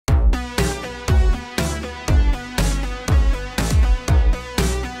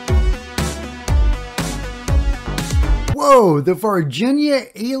Whoa, the Varginha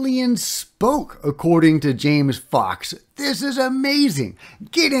alien spoke, according to James Fox. This is amazing.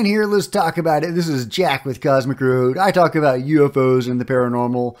 Get in here, let's talk about it. This is Jack with Cosmic Road. I talk about UFOs and the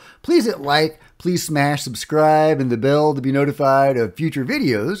paranormal. Please hit like, please smash subscribe and the bell to be notified of future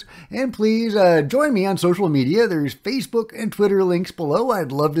videos. And please join me on social media. There's Facebook and Twitter links below.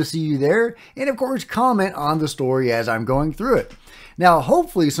 I'd love to see you there. And of course, comment on the story as I'm going through it. Now,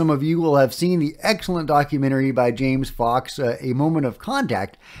 hopefully some of you will have seen the excellent documentary by James Fox, A Moment of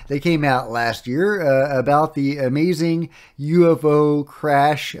Contact, that came out last year about the amazing UFO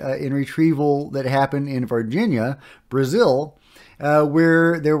crash and retrieval that happened in Varginha, Brazil,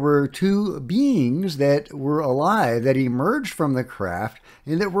 where there were two beings that were alive that emerged from the craft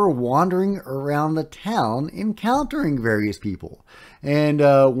and that were wandering around the town encountering various people. And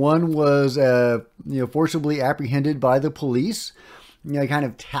one was forcibly apprehended by the police, kind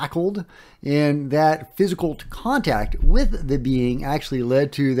of tackled, and that physical contact with the being actually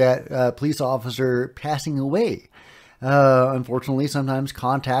led to that police officer passing away. Unfortunately, sometimes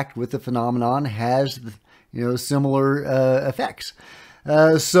contact with the phenomenon has, similar effects.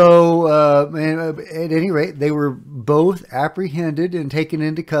 So at any rate, they were both apprehended and taken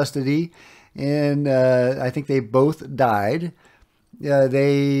into custody, and I think they both died.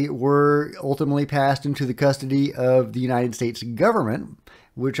 They were ultimately passed into the custody of the United States government,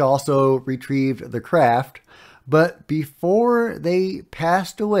 which also retrieved the craft. But before they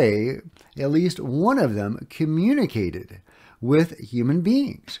passed away, at least one of them communicated with human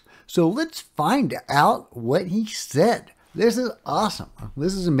beings. So let's find out what he said. This is awesome.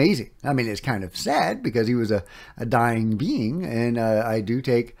 This is amazing. I mean, it's kind of sad because he was a dying being, and I do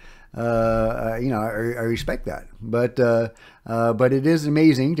take... I respect that, but it is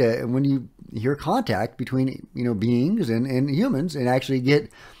amazing to when you hear contact between beings and humans and actually get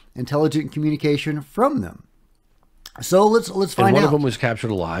intelligent communication from them. So let's find out. And one of them was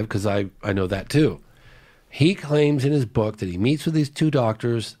captured alive, because I know that too. He claims in his book that he meets with these two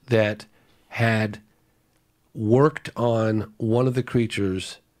doctors that had worked on one of the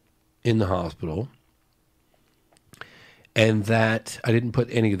creatures in the hospital. And that I didn't put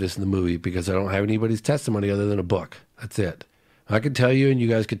any of this in the movie because I don't have anybody's testimony other than a book. That's it. I can tell you, and you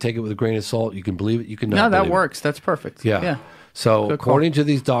guys can take it with a grain of salt. You can believe it. You can not. No, that believe works. it. That's perfect. Yeah. So according to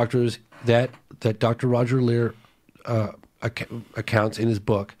these doctors, that Dr. Roger Lear accounts in his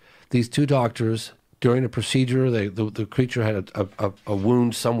book, these two doctors during a procedure, the creature had a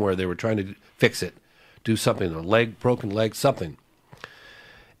wound somewhere. They were trying to fix it, do something, a broken leg, something,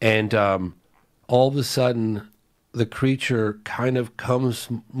 and all of a sudden, the creature kind of comes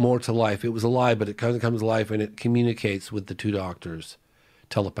more to life. It was alive, but it kind of comes to life, and it communicates with the two doctors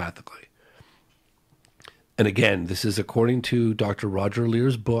telepathically. And again, this is according to Dr. Roger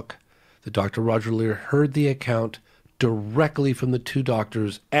Lear's book. That Dr. Roger Lear heard the account directly from the two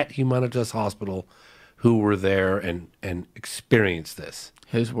doctors at Humanitas Hospital who were there and experienced this.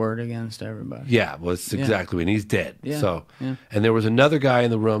 His word against everybody. Yeah, well, it's exactly, and he's dead. Yeah. So, and there was another guy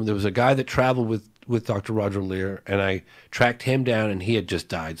in the room. There was a guy that traveled with Dr. Roger Lear, and I tracked him down, and he had just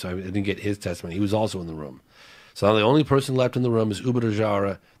died, so I didn't get his testimony. He was also in the room. So now the only person left in the room is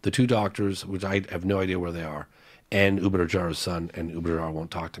Ubadajara, the two doctors, which I have no idea where they are, and Ubadajara's son, and Ubadajara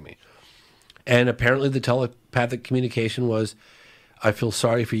won't talk to me. And apparently the telepathic communication was, I feel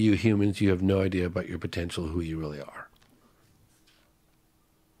sorry for you humans. You have no idea about your potential, who you really are.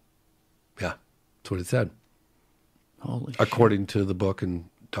 Yeah, that's what it said. Holy according to the book and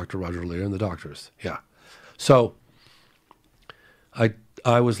Dr. Roger Lear and the doctors. Yeah. So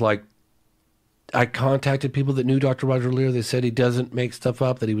I was like, I contacted people that knew Dr. Roger Lear. They said he doesn't make stuff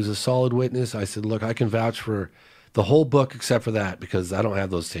up, that he was a solid witness. I said, look, I can vouch for the whole book except for that because I don't have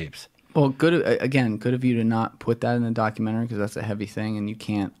those tapes. Well, good of you to not put that in the documentary because that's a heavy thing and you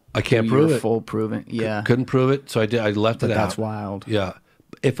can't. I can't prove it. Full proving. Yeah. Couldn't prove it, so I left it out. That's wild. Yeah.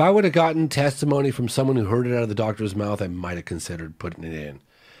 If I would have gotten testimony from someone who heard it out of the doctor's mouth, I might have considered putting it in,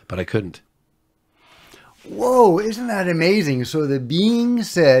 but I couldn't. Whoa, isn't that amazing? So the being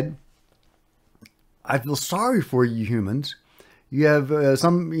said, I feel sorry for you humans. You have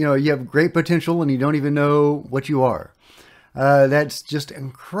you have great potential and you don't even know what you are. That's just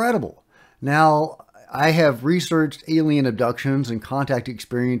incredible. Now, I have researched alien abductions and contact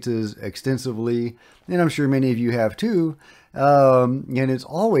experiences extensively, and I'm sure many of you have too. And it's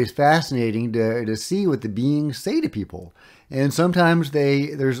always fascinating to see what the beings say to people. And sometimes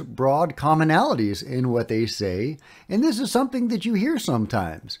there's broad commonalities in what they say. And this is something that you hear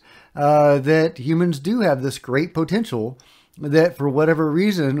sometimes, that humans do have this great potential that for whatever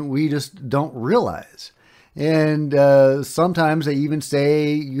reason, we just don't realize. And sometimes they even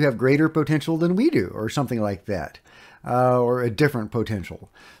say you have greater potential than we do or something like that. or a different potential.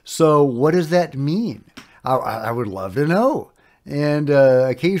 So what does that mean? I would love to know. And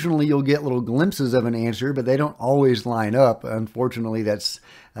occasionally you'll get little glimpses of an answer, but they don't always line up. Unfortunately, that's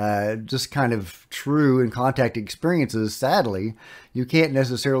just kind of true in contact experiences. Sadly, you can't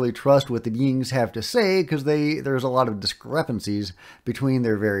necessarily trust what the beings have to say because there's a lot of discrepancies between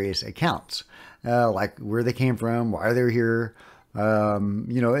their various accounts, like where they came from, why they're here.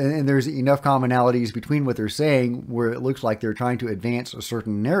 And there's enough commonalities between what they're saying where it looks like they're trying to advance a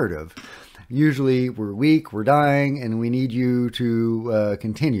certain narrative. Usually we're weak, we're dying, and we need you to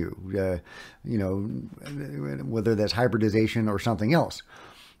continue, whether that's hybridization or something else.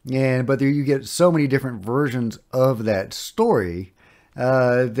 But there you get so many different versions of that story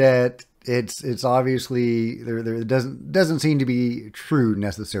that it's obviously there doesn't seem to be true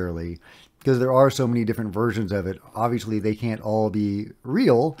necessarily, because there are so many different versions of it. Obviously, they can't all be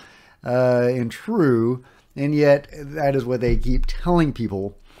real and true, and yet that is what they keep telling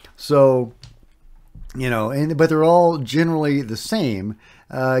people. So, but they're all generally the same,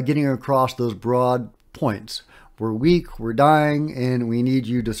 getting across those broad points. We're weak, we're dying, and we need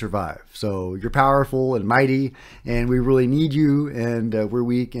you to survive. So you're powerful and mighty, and we really need you, and we're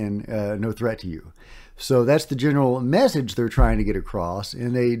weak and no threat to you. So that's the general message they're trying to get across,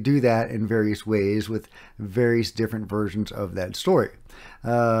 and they do that in various ways with various different versions of that story.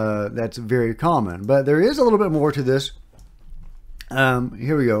 That's very common, but there is a little bit more to this.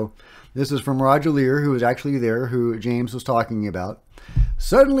 Here we go. This is from Roger Lear, who was actually there, who James was talking about.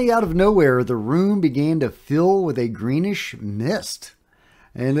 Suddenly, out of nowhere, the room began to fill with a greenish mist.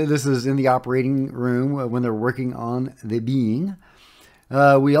 And this is in the operating room when they're working on the being.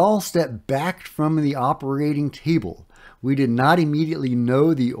 We all stepped back from the operating table. We did not immediately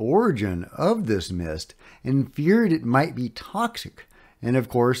know the origin of this mist and feared it might be toxic. And of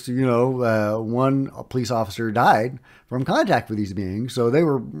course, one police officer died from contact with these beings, so they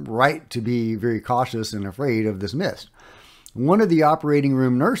were right to be very cautious and afraid of this mist. One of the operating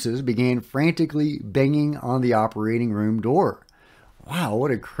room nurses began frantically banging on the operating room door. Wow,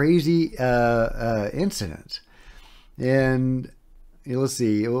 what a crazy incident. And let's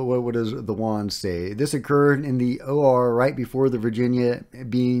see, what does the wand say? This occurred in the OR right before the Varginha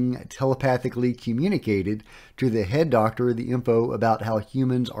being telepathically communicated to the head doctor the info about how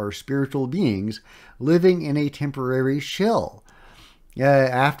humans are spiritual beings living in a temporary shell.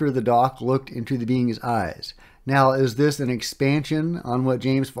 After the doc looked into the being's eyes. Now, is this an expansion on what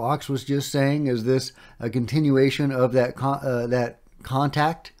James Fox was just saying? Is this a continuation of that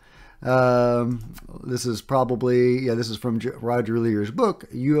contact? This is probably, this is from Roger Lear's book,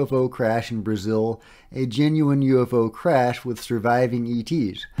 U.F.O. Crash in Brazil, a genuine UFO crash with surviving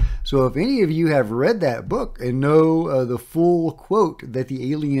ETs. So if any of you have read that book and know the full quote that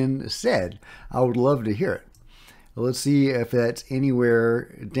the alien said, I would love to hear it. Let's see if that's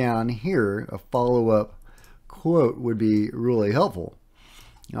anywhere down here. A follow-up quote would be really helpful.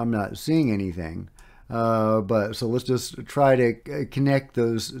 I'm not seeing anything. But so let's just try to connect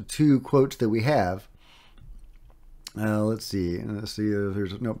those two quotes that we have. Let's see.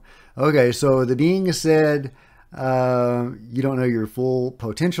 There's nope. Okay, so the being said, "You don't know your full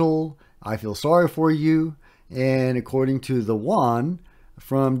potential. I feel sorry for you." And according to the wand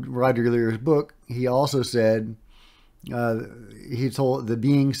from Roger Lear's book, he also said told the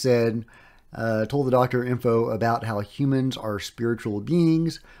doctor info about how humans are spiritual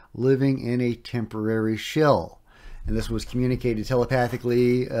beings living in a temporary shell. And this was communicated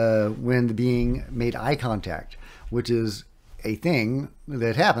telepathically when the being made eye contact, which is a thing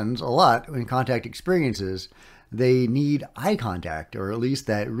that happens a lot in contact experiences. They need eye contact, or at least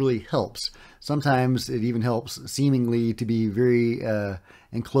that really helps. Sometimes it even helps seemingly to be very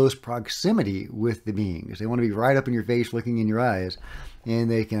in close proximity with the beings. They want to be right up in your face, looking in your eyes, and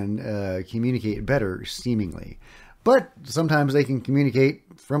they can communicate better, seemingly. But sometimes they can communicate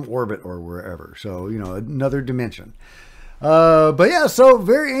from orbit or wherever. So, another dimension. But yeah, so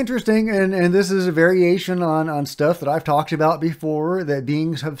very interesting. And this is a variation on stuff that I've talked about before that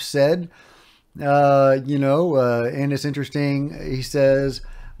beings have said. And it's interesting. He says,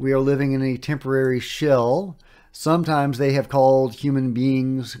 we are living in a temporary shell. Sometimes they have called human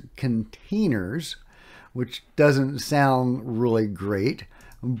beings containers, which doesn't sound really great.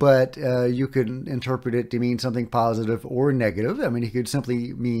 But you could interpret it to mean something positive or negative. I mean, it could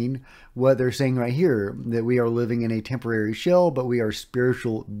simply mean what they're saying right here, that we are living in a temporary shell, but we are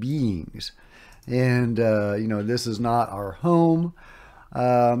spiritual beings. And, this is not our home.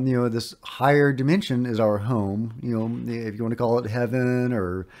 This higher dimension is our home. If you want to call it heaven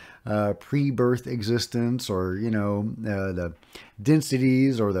or pre-birth existence, or, the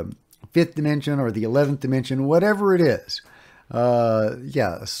densities or the fifth dimension or the 11th dimension, whatever it is.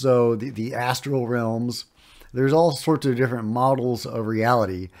 Yeah, so the astral realms, there's all sorts of different models of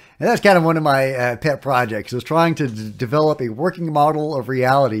reality. And that's kind of one of my pet projects, is trying to develop a working model of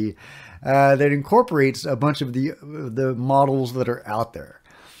reality that incorporates a bunch of the models that are out there.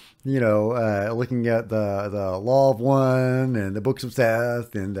 You know, looking at the Law of One and the Books of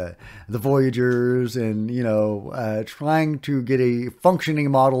Seth and the Voyagers, and, you know, trying to get a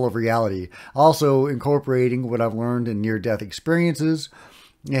functioning model of reality. Also incorporating what I've learned in near-death experiences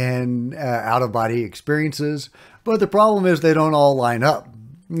and out-of-body experiences. But the problem is they don't all line up.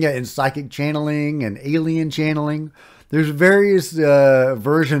 Yeah, in psychic channeling and alien channeling, there's various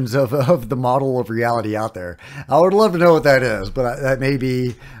versions of the model of reality out there. I would love to know what that is, but that may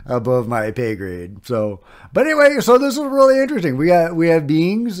be above my pay grade. So, but anyway, so this is really interesting. We have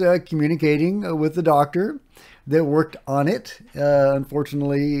beings communicating with the doctor that worked on it.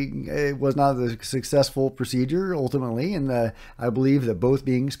 Unfortunately, it was not a successful procedure ultimately, and I believe that both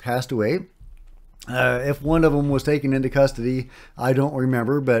beings passed away. If one of them was taken into custody, I don't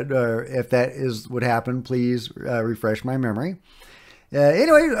remember, but if that is what happened, please refresh my memory.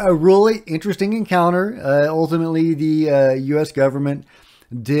 Anyway, a really interesting encounter. Ultimately, the U.S. government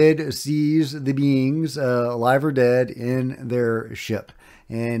did seize the beings, alive or dead, in their ship.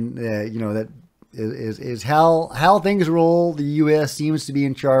 And, you know, that is how things roll. The U.S. seems to be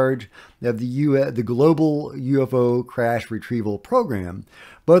in charge of the global UFO crash retrieval program.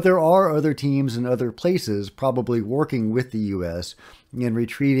 But there are other teams in other places probably working with the U.S. in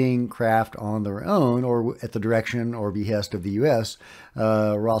retrieving craft on their own or at the direction or behest of the U.S.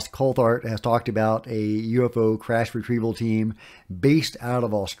 Ross Coulthart has talked about a UFO crash retrieval team based out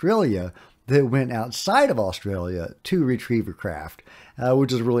of Australia that went outside of Australia to retrieve a craft,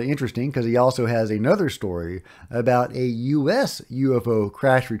 which is really interesting because he also has another story about a U.S. UFO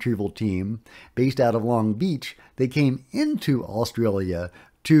crash retrieval team based out of Long Beach that came into Australia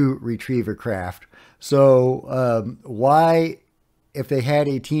to retrieve a craft. So why, if they had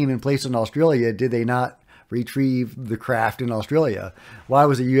a team in place in Australia, did they not retrieve the craft in Australia? Why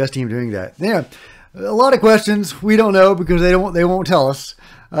was the U.S. team doing that? Yeah, a lot of questions. We don't know because they won't tell us.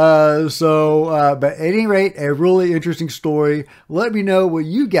 But at any rate, a really interesting story. Let me know what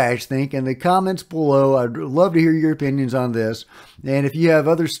you guys think in the comments below. I'd love to hear your opinions on this. And if you have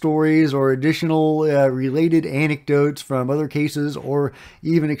other stories or additional related anecdotes from other cases or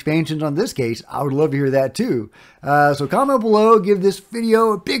even expansions on this case, I would love to hear that too. So comment below, give this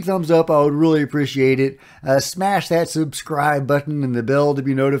video a big thumbs up. I would really appreciate it. Smash that subscribe button and the bell to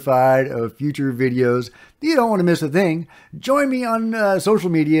be notified of future videos. You don't want to miss a thing. Join me on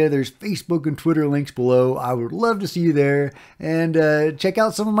social media. There's Facebook and Twitter links below. I would love to see you there, and check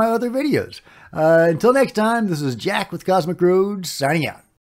out some of my other videos. Until next time, this is Jack with Cosmic Road signing out.